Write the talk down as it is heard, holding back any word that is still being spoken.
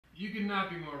You could not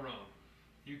be more wrong.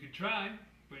 You could try,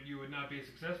 but you would not be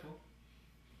successful.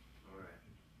 Alright.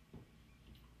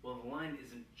 Well, the line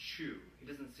isn't chew. He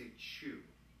doesn't say chew.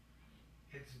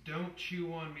 It's don't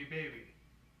chew on me, baby.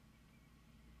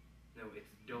 No, it's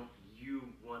don't you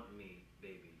want me,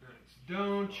 baby. It's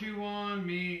don't chew on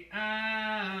me,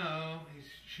 ow.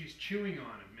 She's chewing on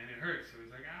him, and it hurts, so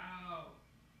he's like, ow.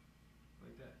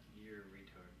 Like that. You're a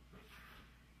retard.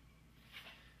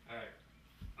 Alright.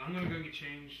 I'm gonna go get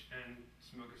changed and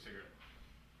smoke a cigarette.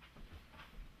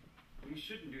 You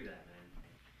shouldn't do that, man.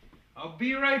 I'll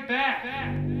be right back.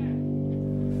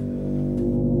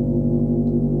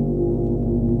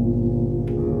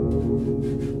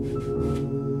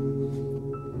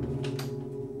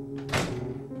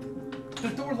 The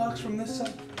door locks from this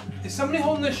side. Is somebody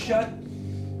holding this shut?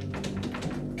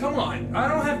 Come on, I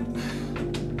don't have...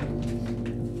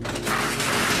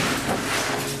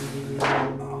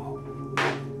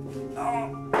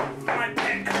 My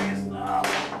pancreas.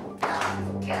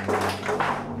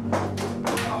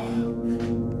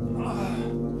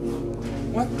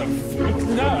 What the fuck?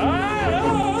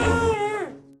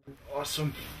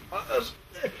 Awesome.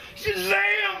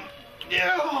 Shazam!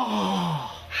 Yeah.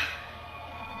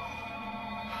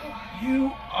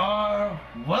 You are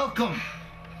welcome.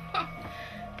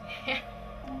 Yeah,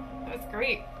 that was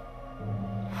great.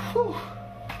 Whew.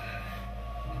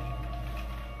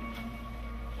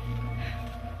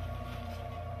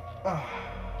 Oh,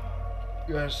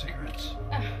 you out of cigarettes?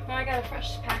 Well, I got a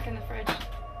fresh pack in the fridge.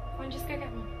 Why don't you just go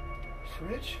get one?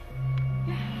 Fridge?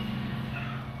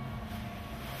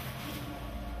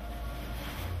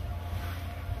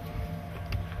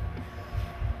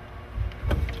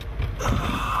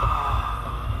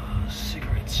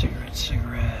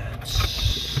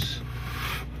 Cigarettes.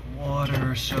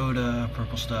 Water, soda,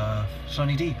 purple stuff.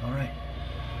 Sunny D, all right.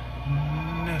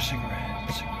 No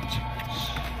cigarettes.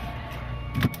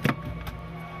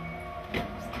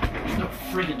 There's no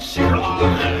friggin'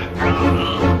 cigarettes.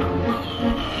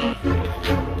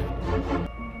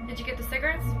 Did you get the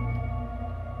cigarettes?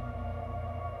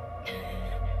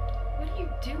 What are you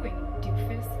doing,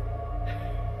 doofus?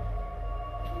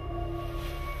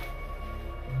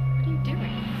 What are you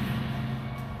doing?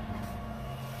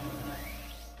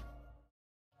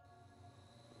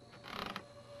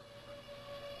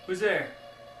 Who's there?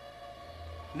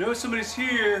 I know somebody's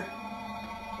here.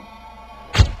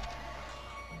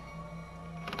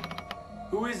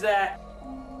 Who is that?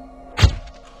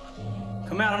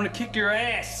 Come out, I'm gonna kick your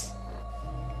ass.